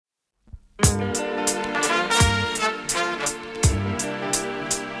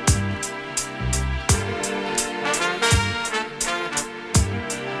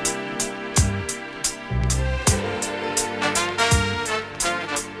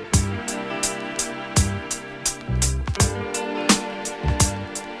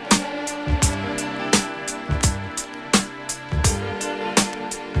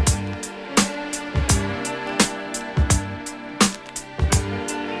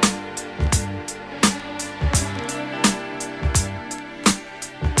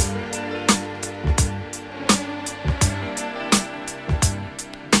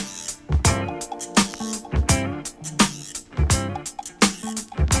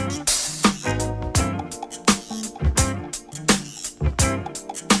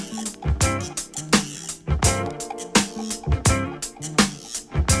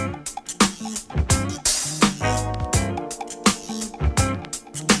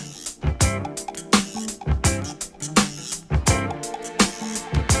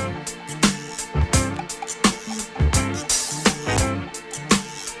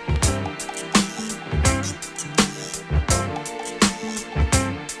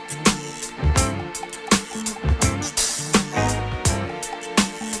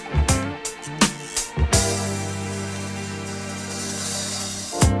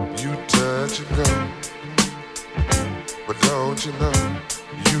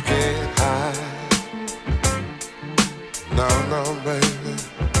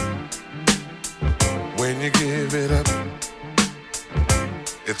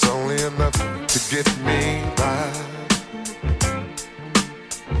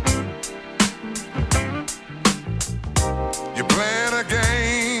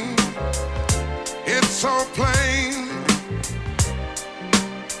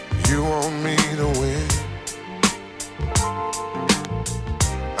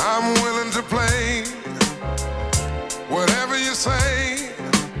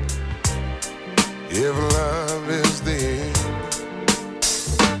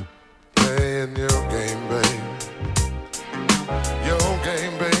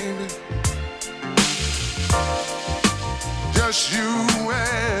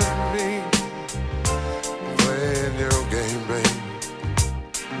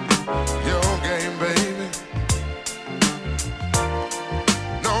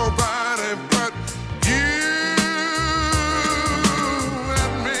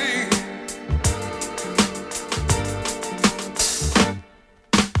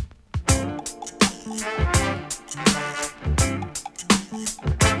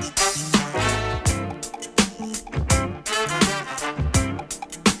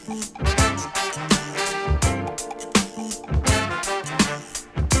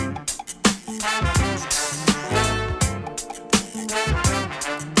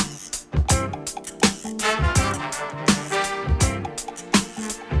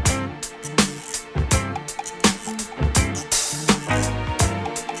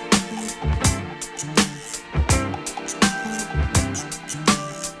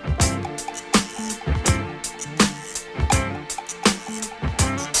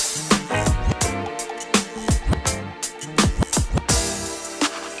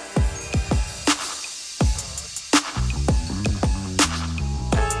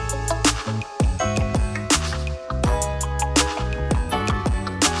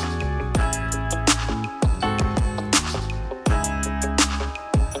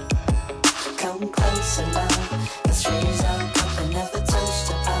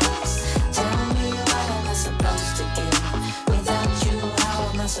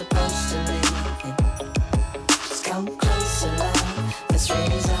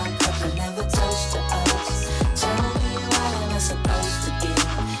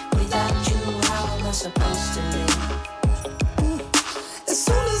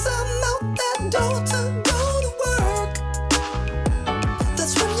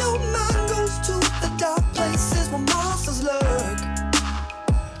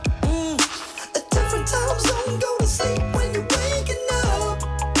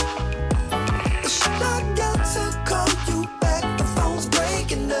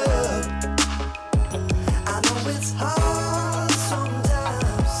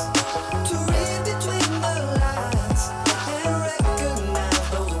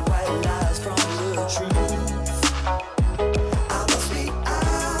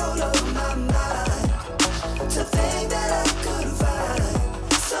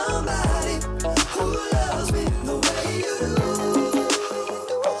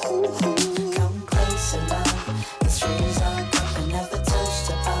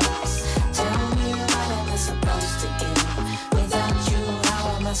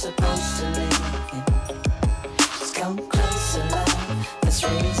supposed to live? Let's come closer, love. Let's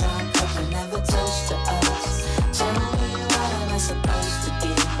raise our cup and never toast to us. Tell me what am I supposed to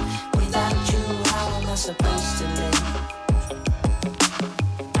give? Without you, how am I supposed to live?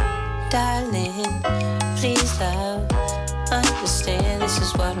 Darling, please love, understand this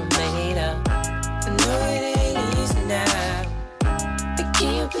is what I'm made of. I know it ain't easy now, but can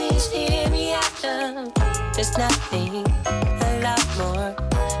you please hear me out, love? There's nothing I love more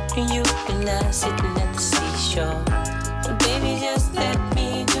than you and I sitting at the seashore. So baby, just let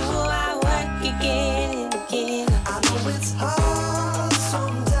me do our work again and again. I know it's hard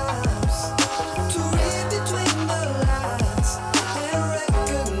sometimes to read between the lines and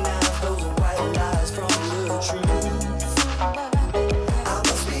recognize those white lies from the truth. I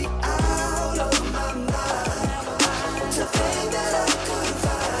must be out of my mind to think that I could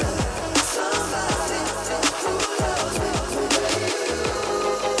find somebody who loves me the way you.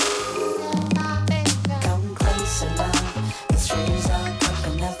 Come closer, love. Let's raise our cup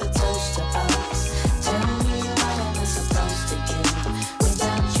and never toast to us. Tell me what am I supposed to give?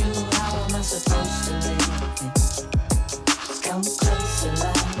 Without you, how am I supposed to live? Come closer,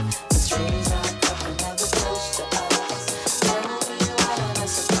 love. Let's raise our cup and never toast to us. Tell me what am I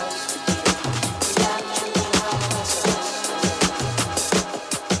supposed to give? Without you, how am I supposed to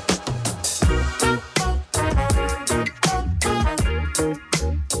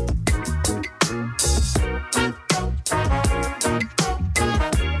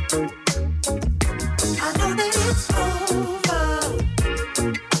I know that it's over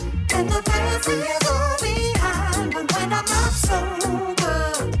and the past is all behind. But when I'm not sober,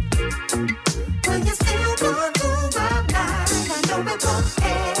 will you still run through my mind? I know it won't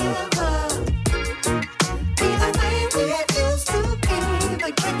ever be the way we used to be.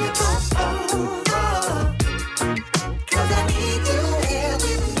 But can you come over? 'Cause I need you here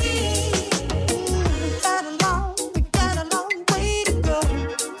with me. We got a long way to go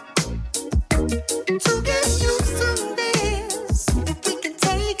to get used to this. If we can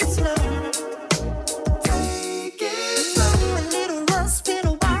take it slow, take it slow. A little rust been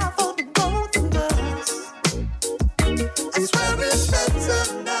a while for the both of us. I swear it's better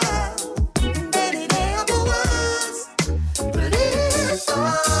now than it ever was. But it's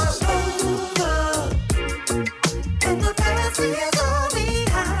all over and the past is all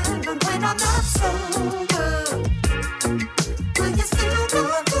behind. But when I'm not sober, will you still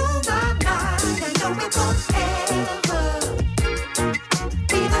run through my mind? I know it won't ever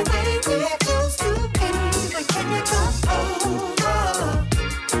be the way we used to be. But can you come over?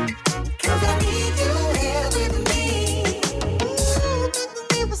 'Cause I need you here with me. When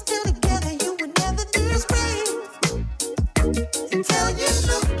we were still together, you would never disgrace until you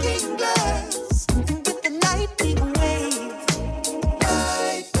look in glass and with the lightning wave.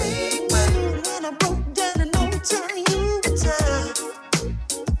 Lightning wave. When I broke down and don't tell you it's tough.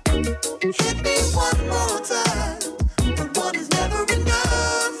 Hit me one more time, but one is never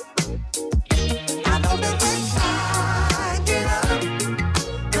enough. I know that when I get up,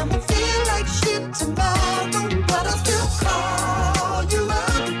 I'ma feel like shit tomorrow, but I'll still call you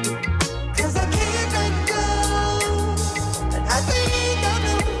up, 'cause I can't let go. And I think I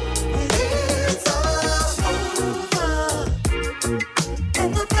know it is all over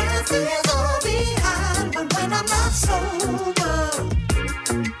and the past is all behind. But when I'm not sober,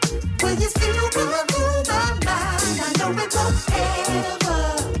 will you still run through my mind? I know it won't ever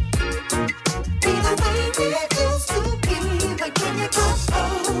be the way we used to be. But can you come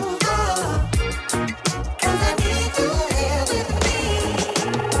over? 'Cause I need you here with me.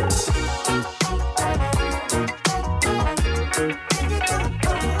 Can you come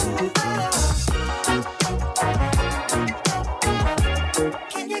over?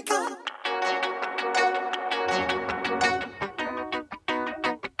 Can you come?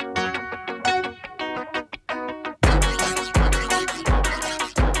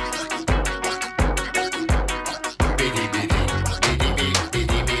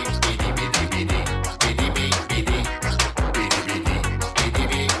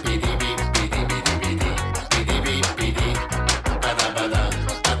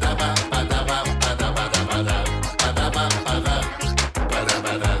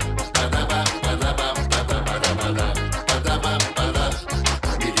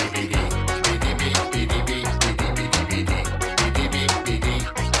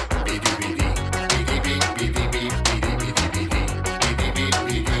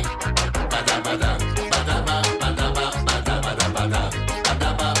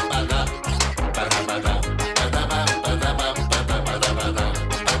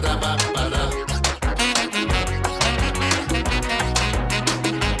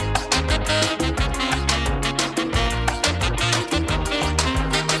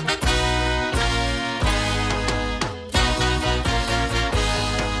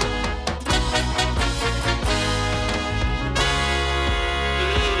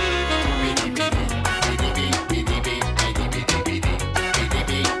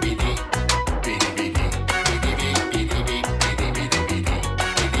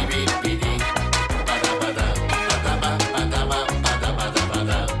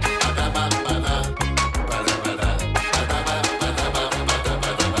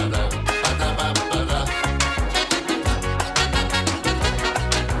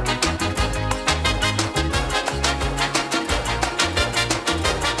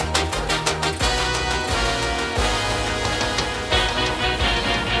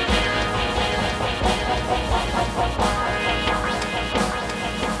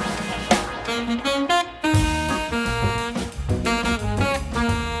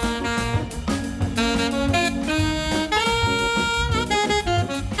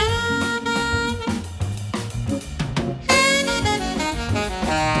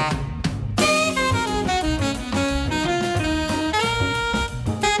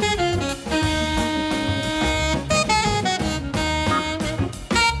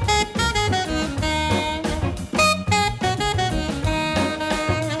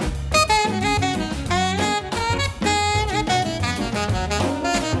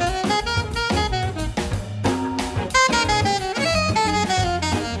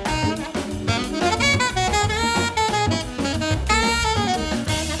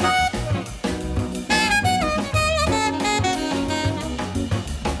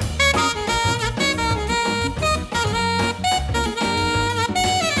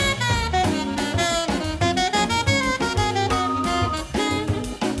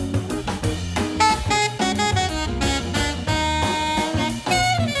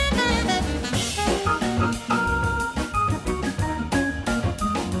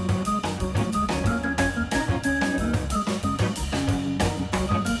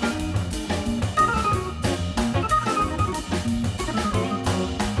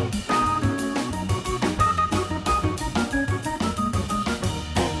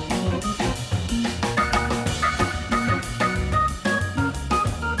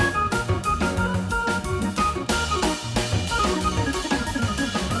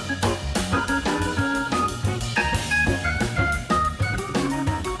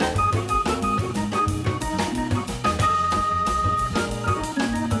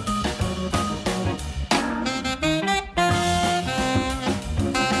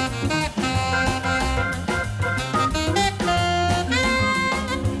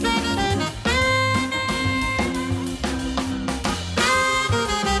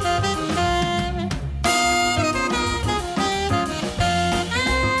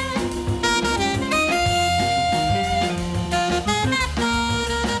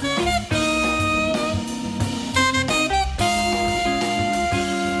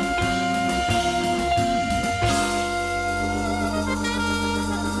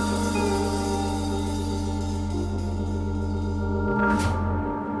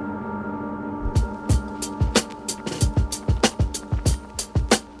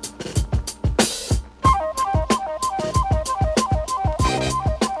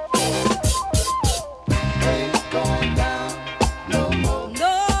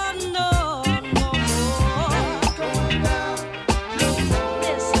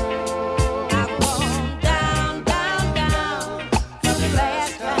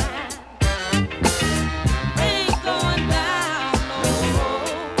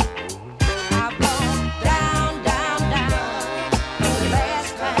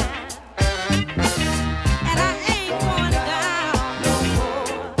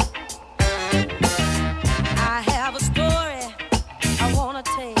 I have a story I wanna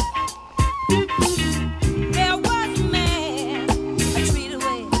tell. There was a man I treated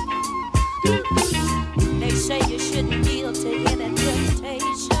well. They say you shouldn't yield to any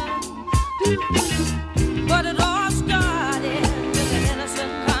temptation, but it all started with an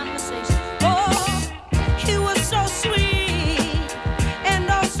innocent conversation. Oh, he was so sweet and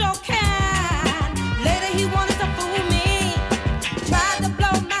oh so kind. Later he wanted to fool me, tried to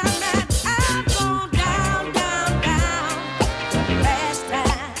blow my mind. I've gone down, down, down for the last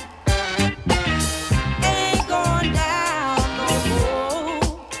time. Ain't going down no more.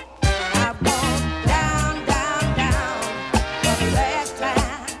 I've gone down, down, down for the last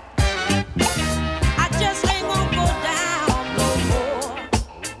time. I just ain't gonna go down no more.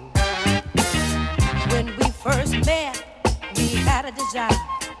 When we first met, we had a desire.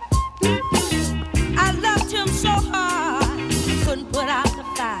 I loved him so hard, couldn't put out the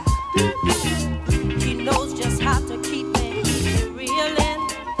fire. He knows just how to keep me reeling.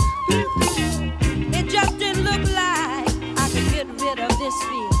 It just didn't look like I could get rid of this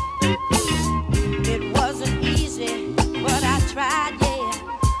fear. It wasn't easy, but I tried, yeah,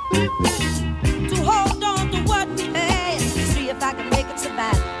 to hold on to what we had, see if I could make it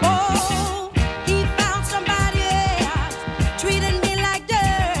survive. Oh, he found somebody else, treated me like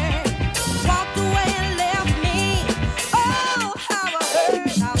dirt, walked away and left me. Oh, how I hurt.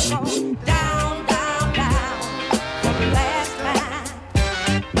 I've gone down, down, down for the last time.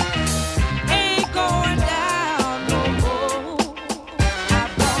 Ain't going down no more.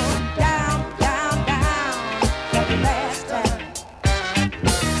 I've gone down, down, down for the last time.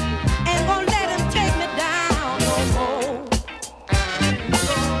 Ain't gonna let him take me down no more.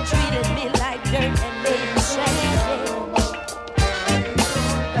 Treated me like dirt and made me sad.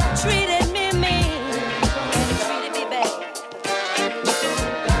 Treated me mean and treated me bad.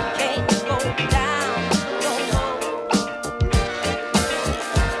 Can't go down no more.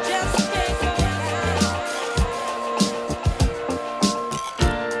 Just can't go down.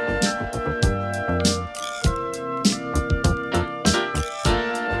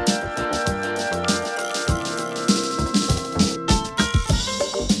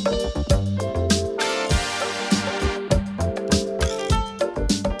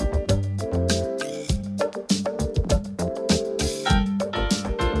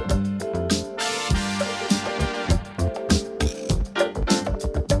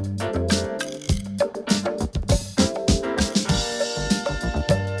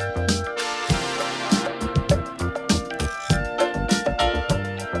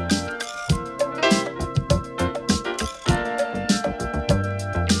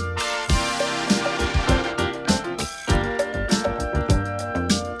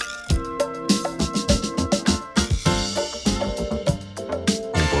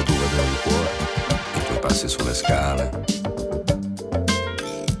 Un po' tu vedo il cuore, i tuoi passi sulle scale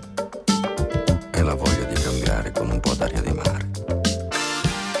e la voglia di cambiare con un po' d'aria di mare.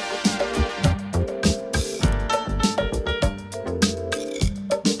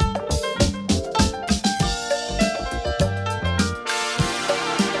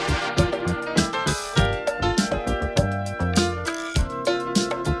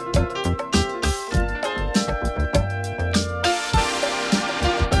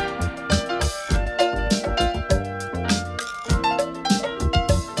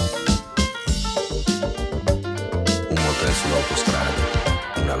 Un motel sull'autostrada,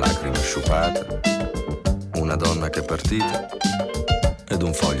 una lacrima sciupata, una donna che è partita ed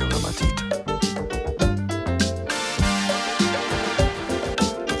un foglio e una matita.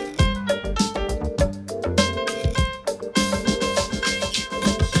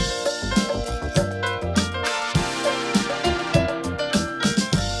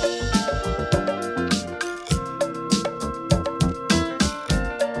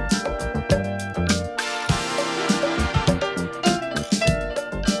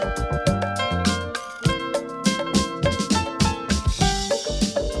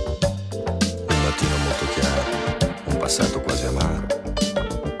 Un mattino molto chiaro, un passato quasi amaro,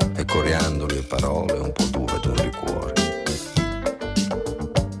 e coriandoli e parole, un po' d'uva ed un liquore.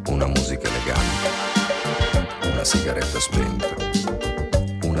 Una musica elegante, una sigaretta spenta,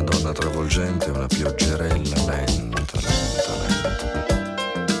 una donna travolgente, una pioggerella lenta, lenta, lenta.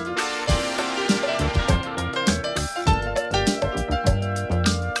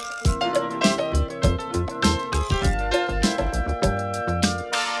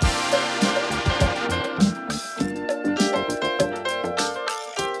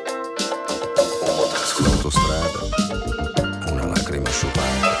 Sull'autostrada, una lacrima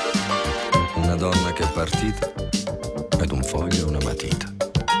asciugata, una donna che è partita ed un foglio e una matita.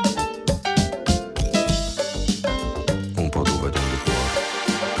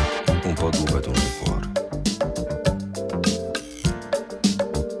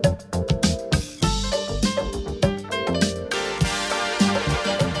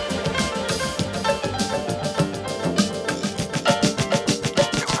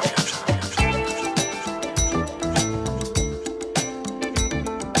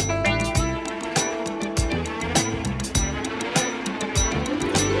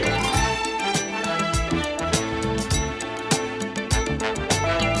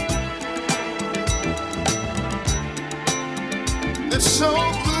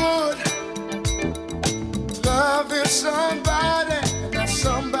 somebody, and that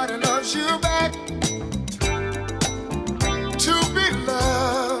somebody loves you back. To be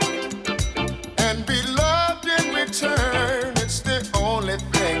loved and be loved in return, it's the only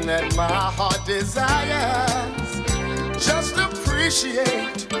thing that my heart desires. Just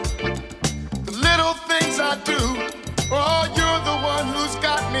appreciate the little things I do. Oh, you're the one who's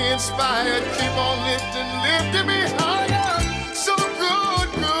got me inspired. Keep on lifting me higher. So good,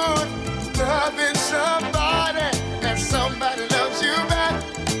 loving somebody, and somebody loves you back.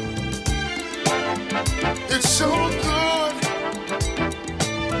 It's so good,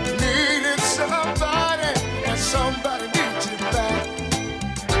 needing somebody, and somebody needs you back.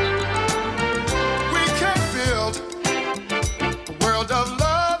 We can build a world of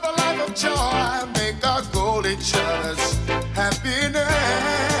love, a life of joy, make our goal each other's happiness.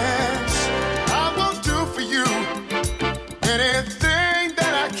 I will do for you anything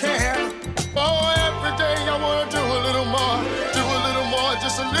that I can. Oh, every day I want to do a little more,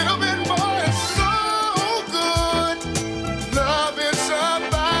 just a little bit more. It's so good, loving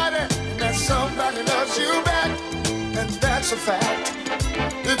somebody, that somebody loves you back, and that's a fact.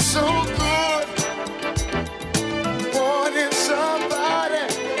 It's so good, wanting somebody,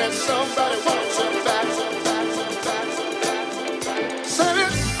 and somebody wants you back. Said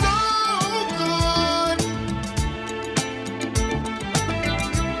it's so good.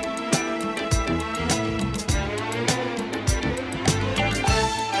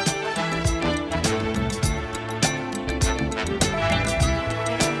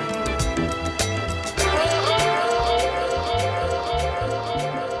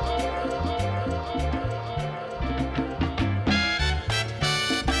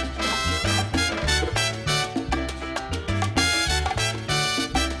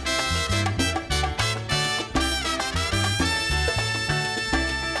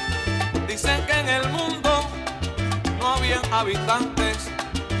 Dicen que en el mundo no habían habitantes,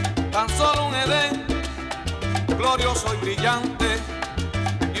 tan solo un Edén, glorioso y brillante.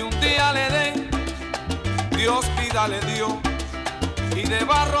 Y un día al Edén, Dios vida le dio, y de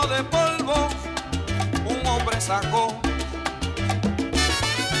barro de polvo un hombre sacó.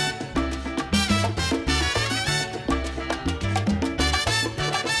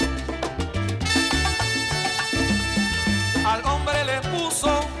 Al hombre le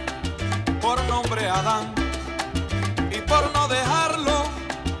puso por nombre Adán, y por no dejarlo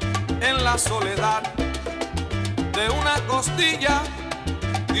en la soledad, de una costilla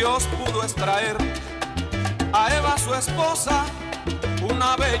Dios pudo extraer a Eva su esposa,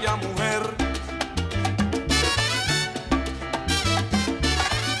 una bella mujer.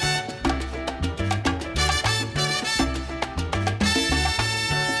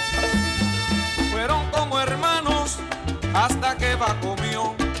 Fueron como hermanos hasta que Eva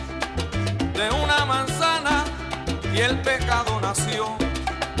comió de una manzana y el pecado nació.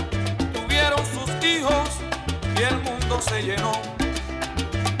 Tuvieron sus hijos y el mundo se llenó,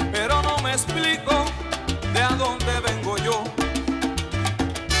 pero no me explico de a dónde vengo yo.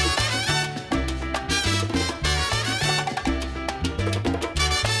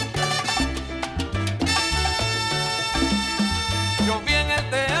 Yo vi en el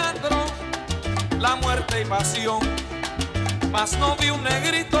teatro la muerte y pasión, mas no vi un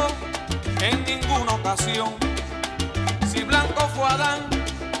negrito en ninguna ocasión. Si blanco fue Adán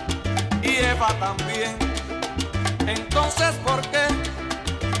y Eva también, entonces ¿por qué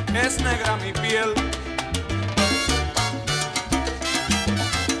es negra mi piel?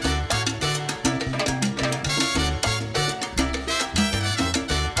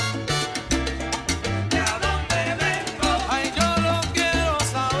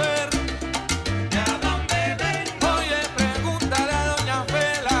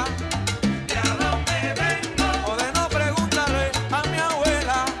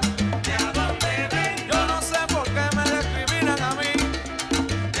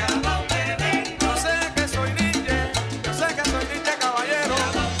 No sé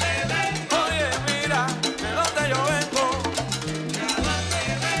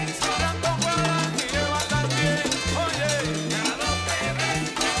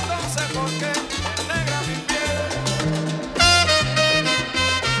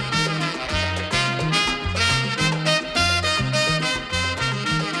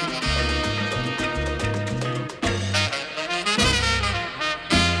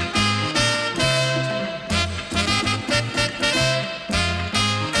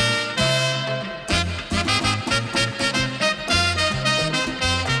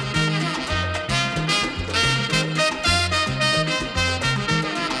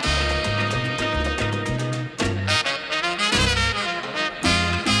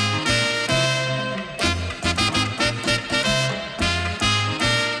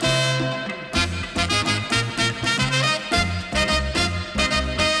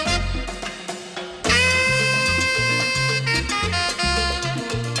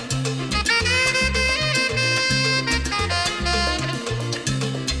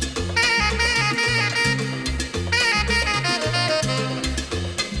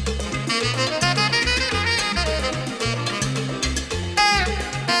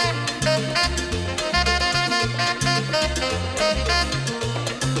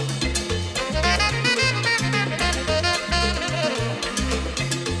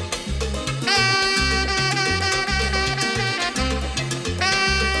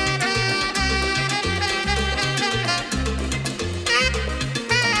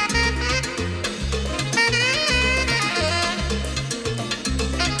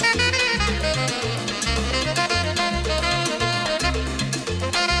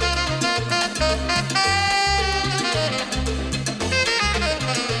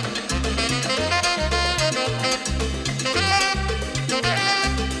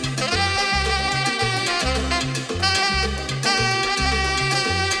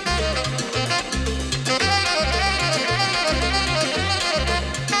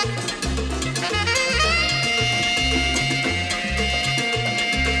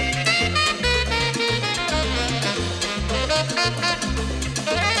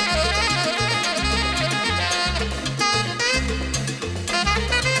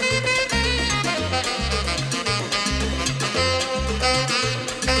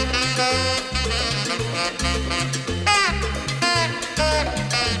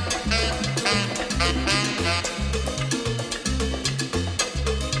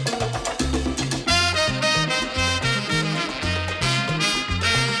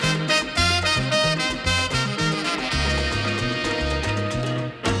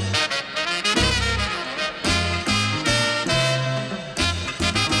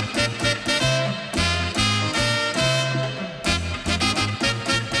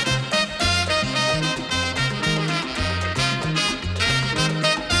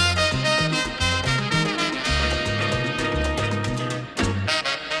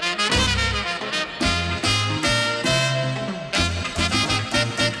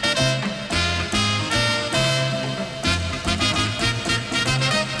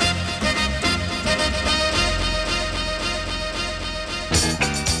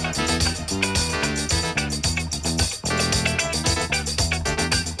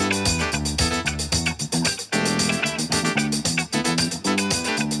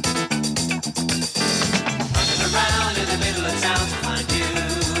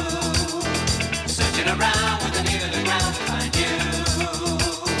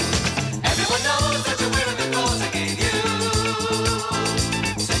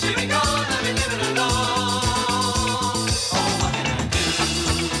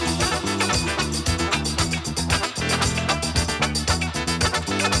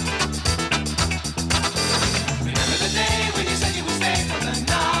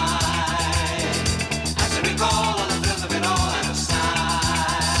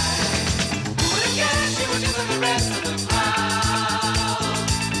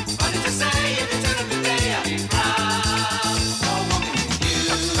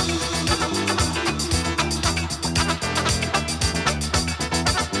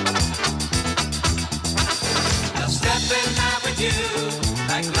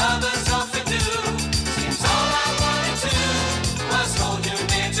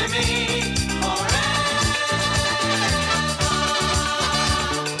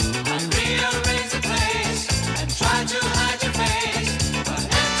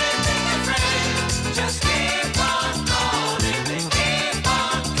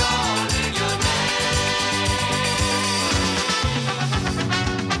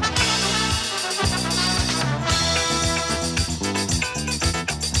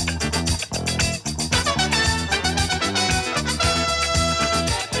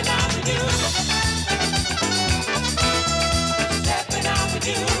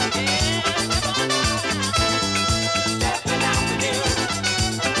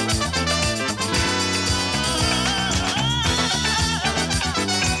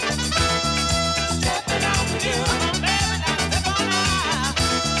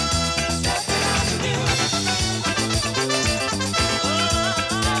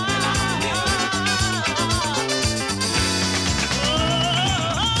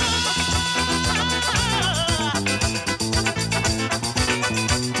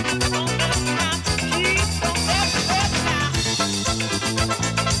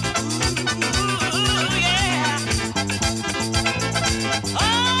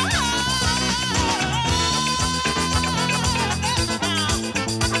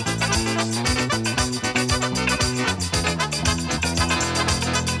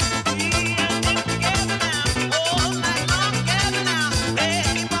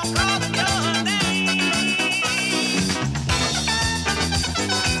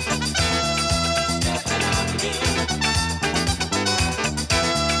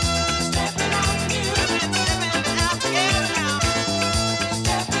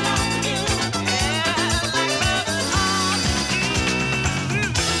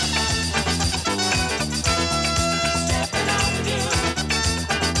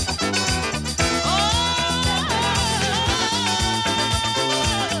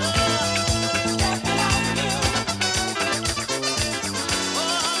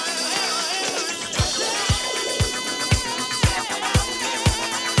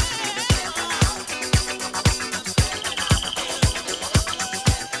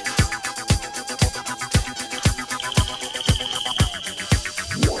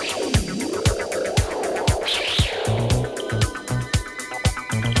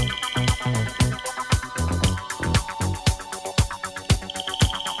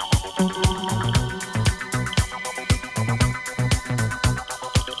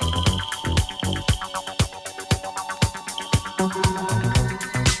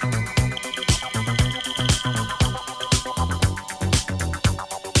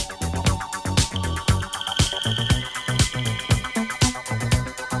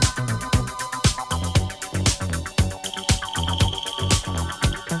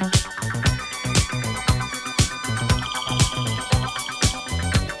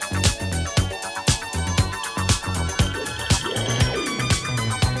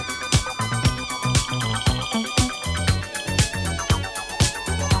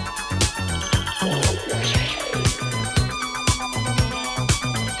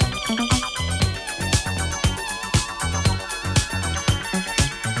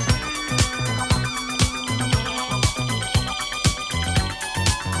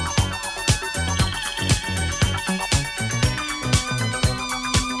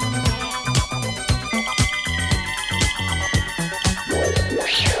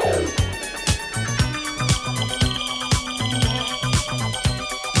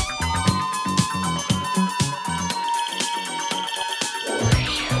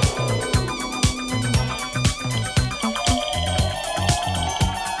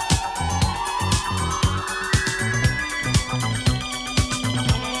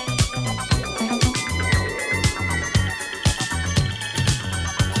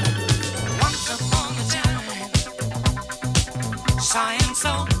Science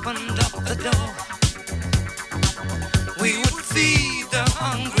opened up the door. We would feed the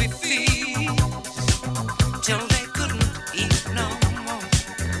hungry feast till they couldn't eat no more.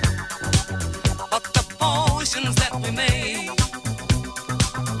 But the potions that we made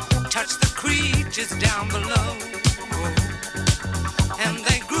touched the creatures down below, and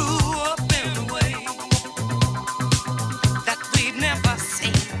they grew up in a way that we'd never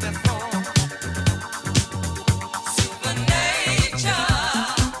seen before. Supernature,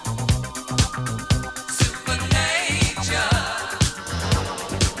 supernature.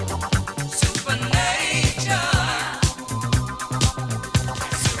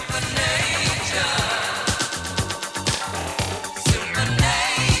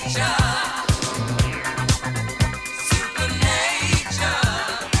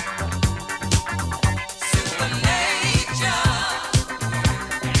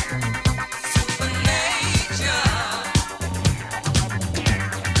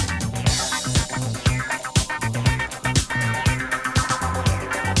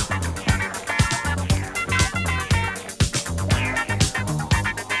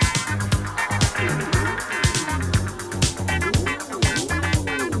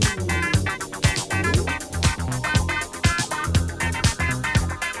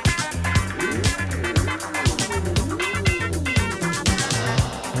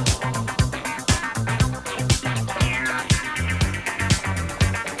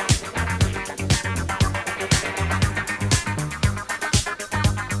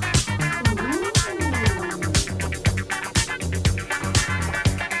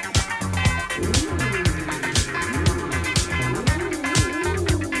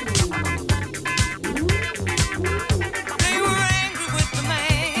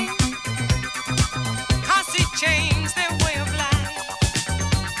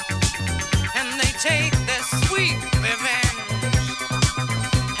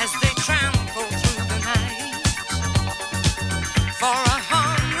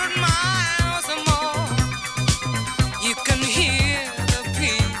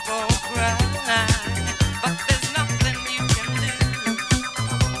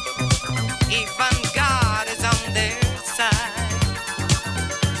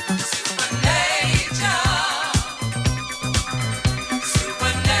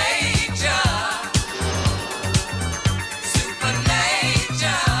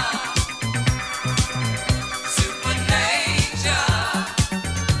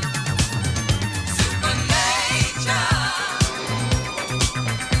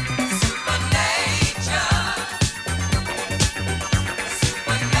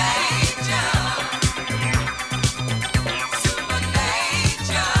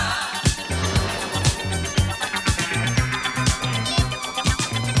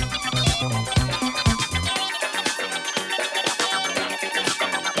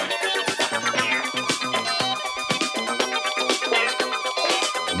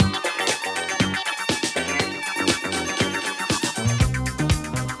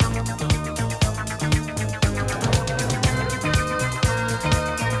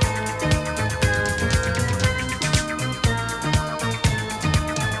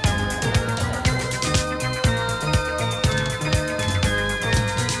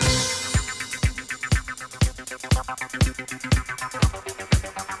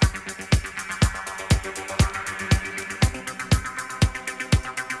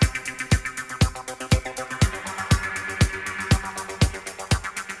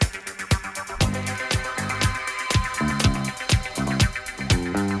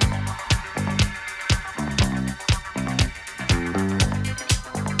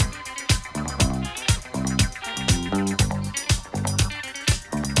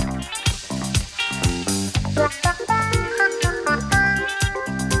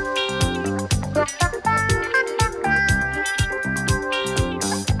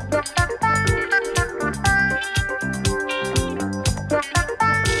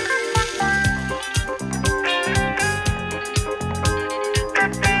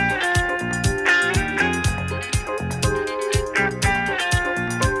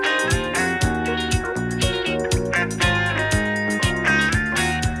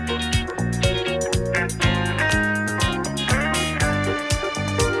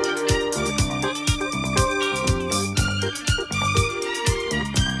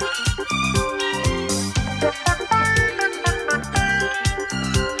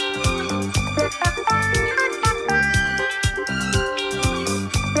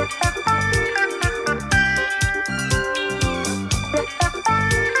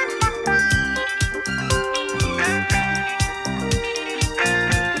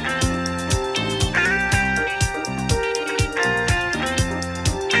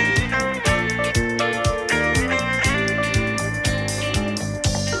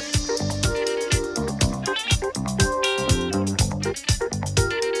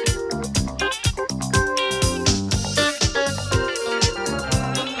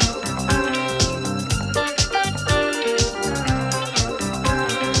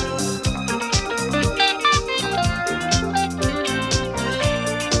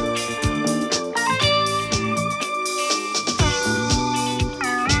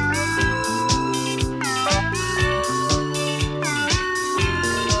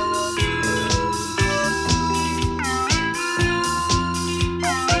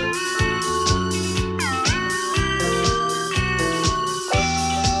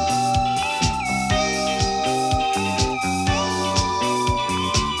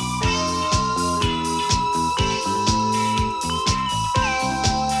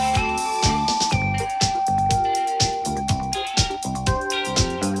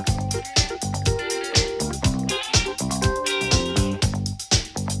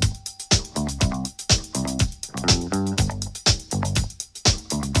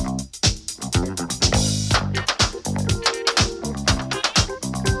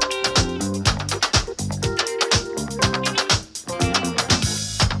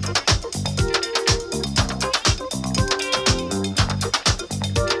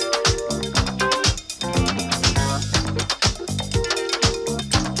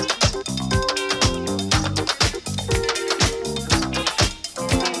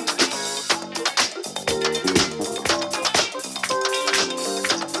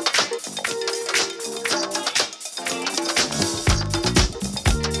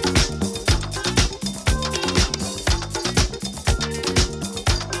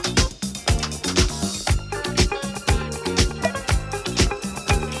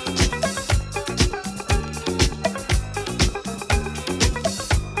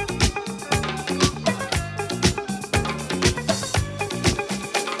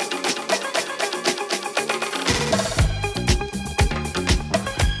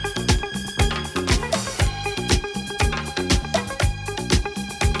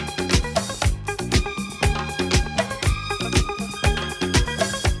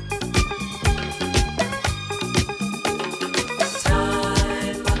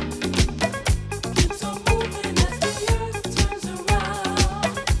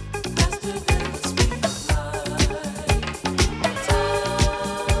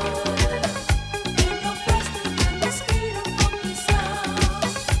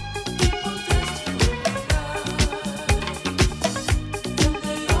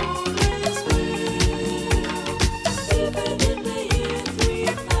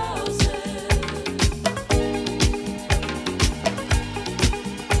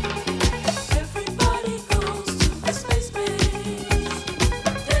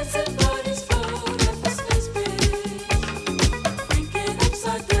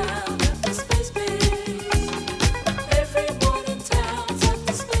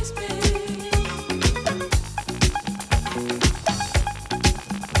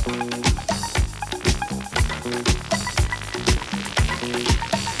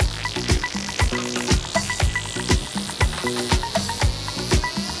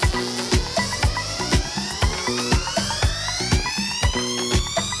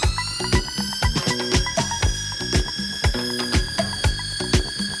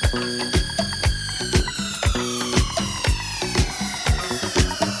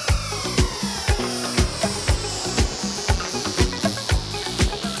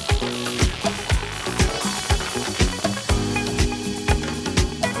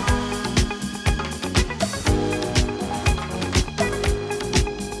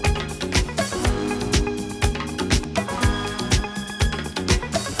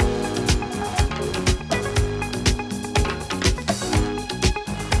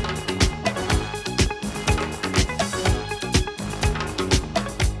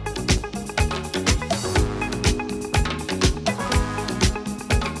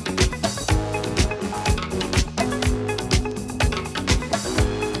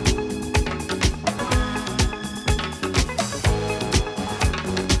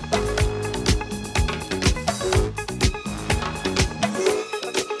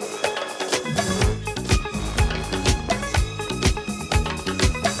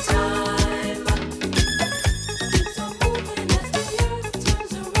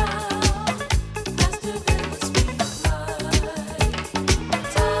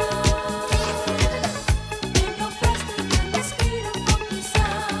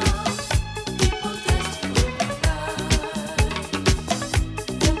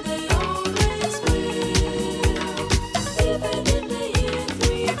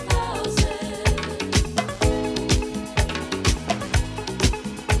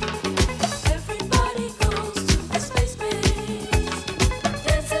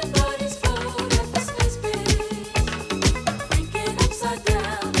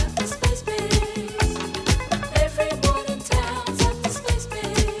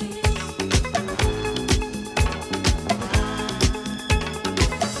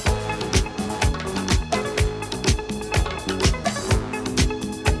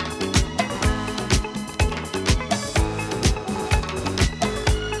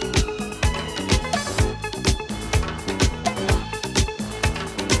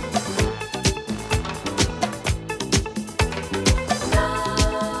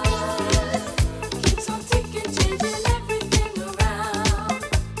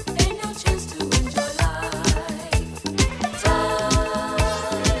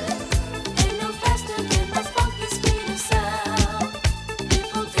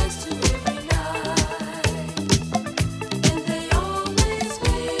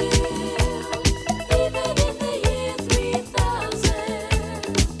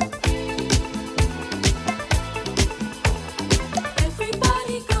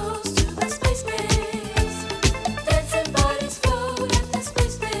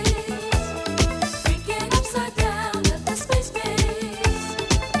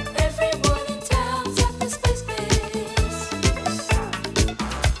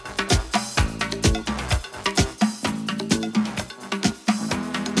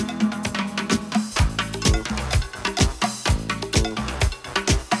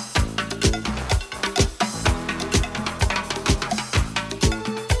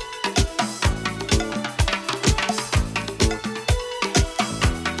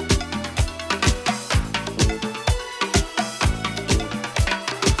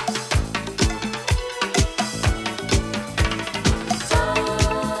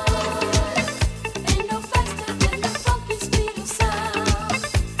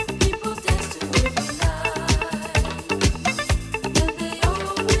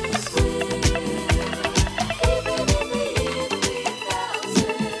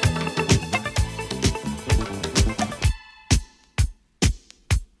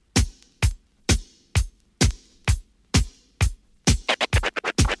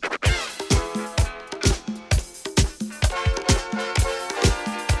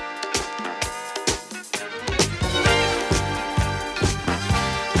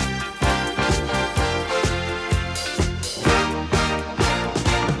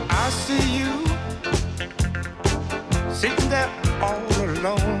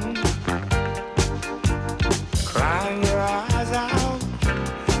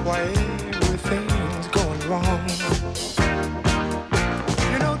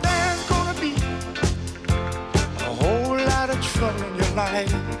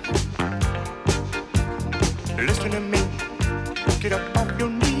 life. Listen to me, get up off your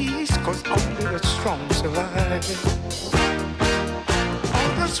knees, 'cause only the strong survive.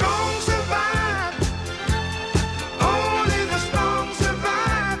 Only the strong survive. Only the strong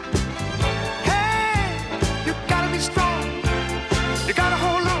survive. Hey, you gotta be strong. You gotta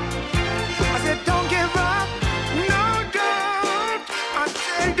hold on. I said don't give up. No, don't. I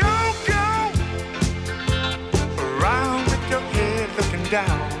said don't go around with your head looking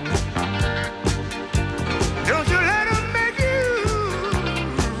down. Don't you let them make you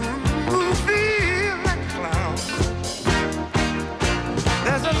feel like a clown.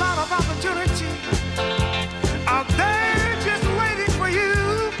 There's a lot of opportunity out there just waiting for you,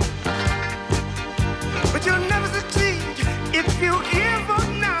 but you'll never succeed if you give up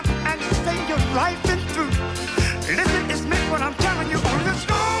now and say your life been through. Listen, it's me what I'm telling you. Only the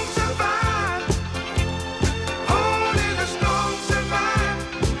strong survive. Only the strong survive.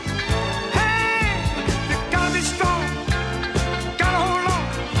 Hey, you gotta be strong.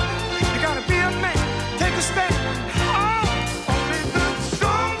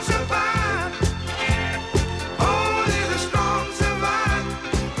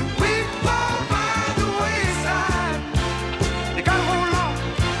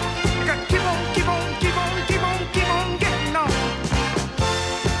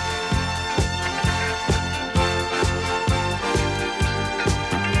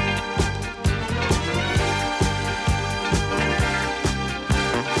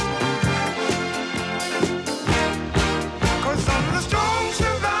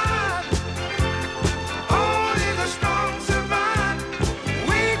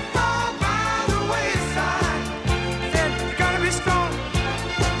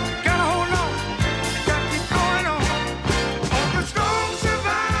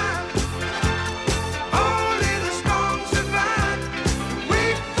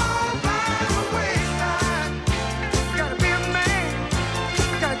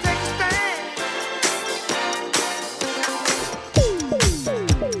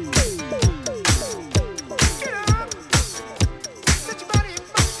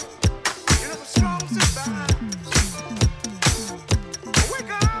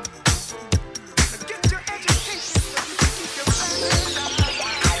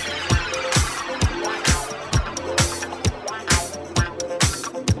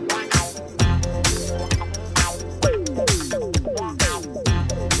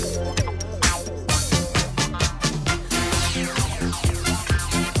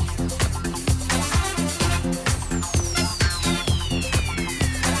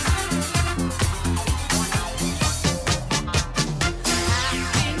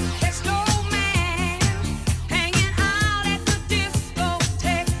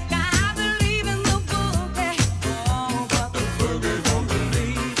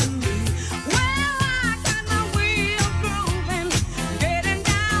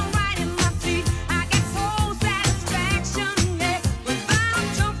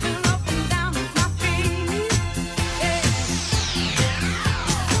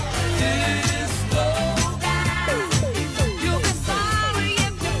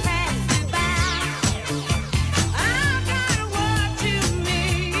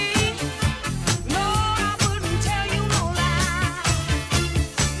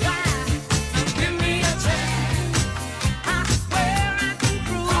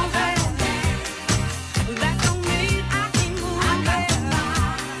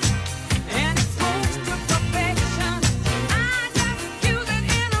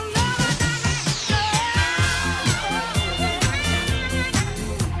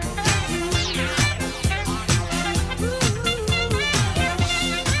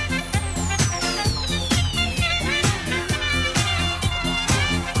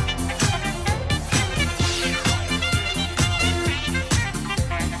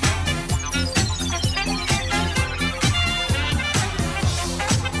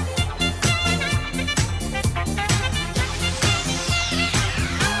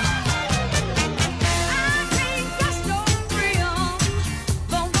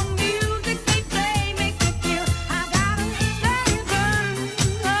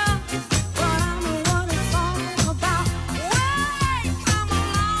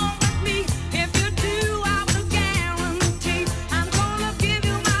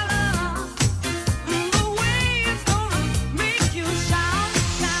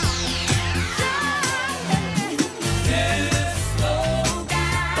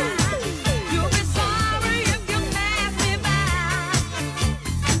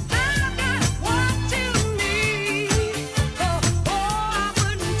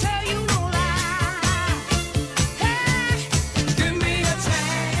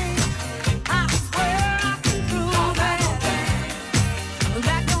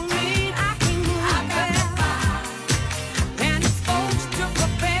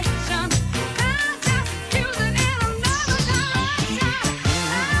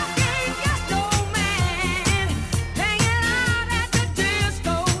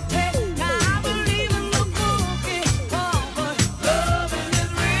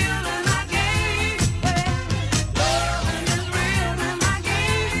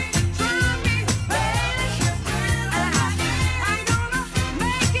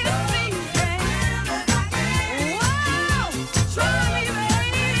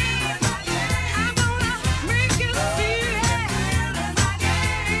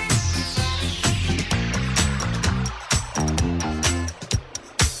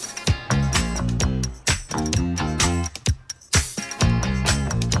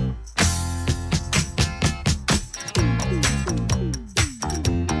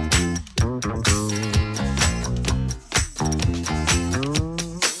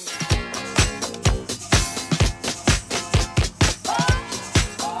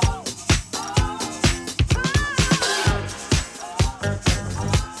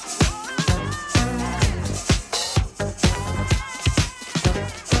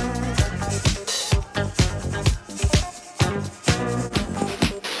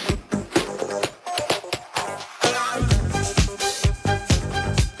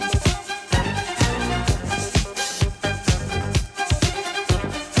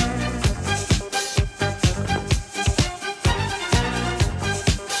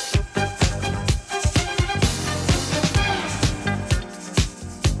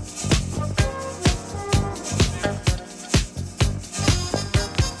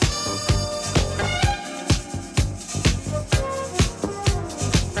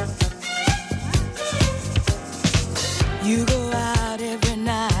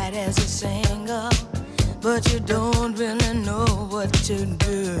 as a single, but you don't really know what to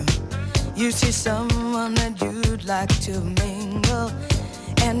do. You see someone that you'd like to mingle,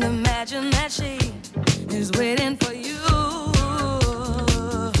 and imagine that she is waiting for you.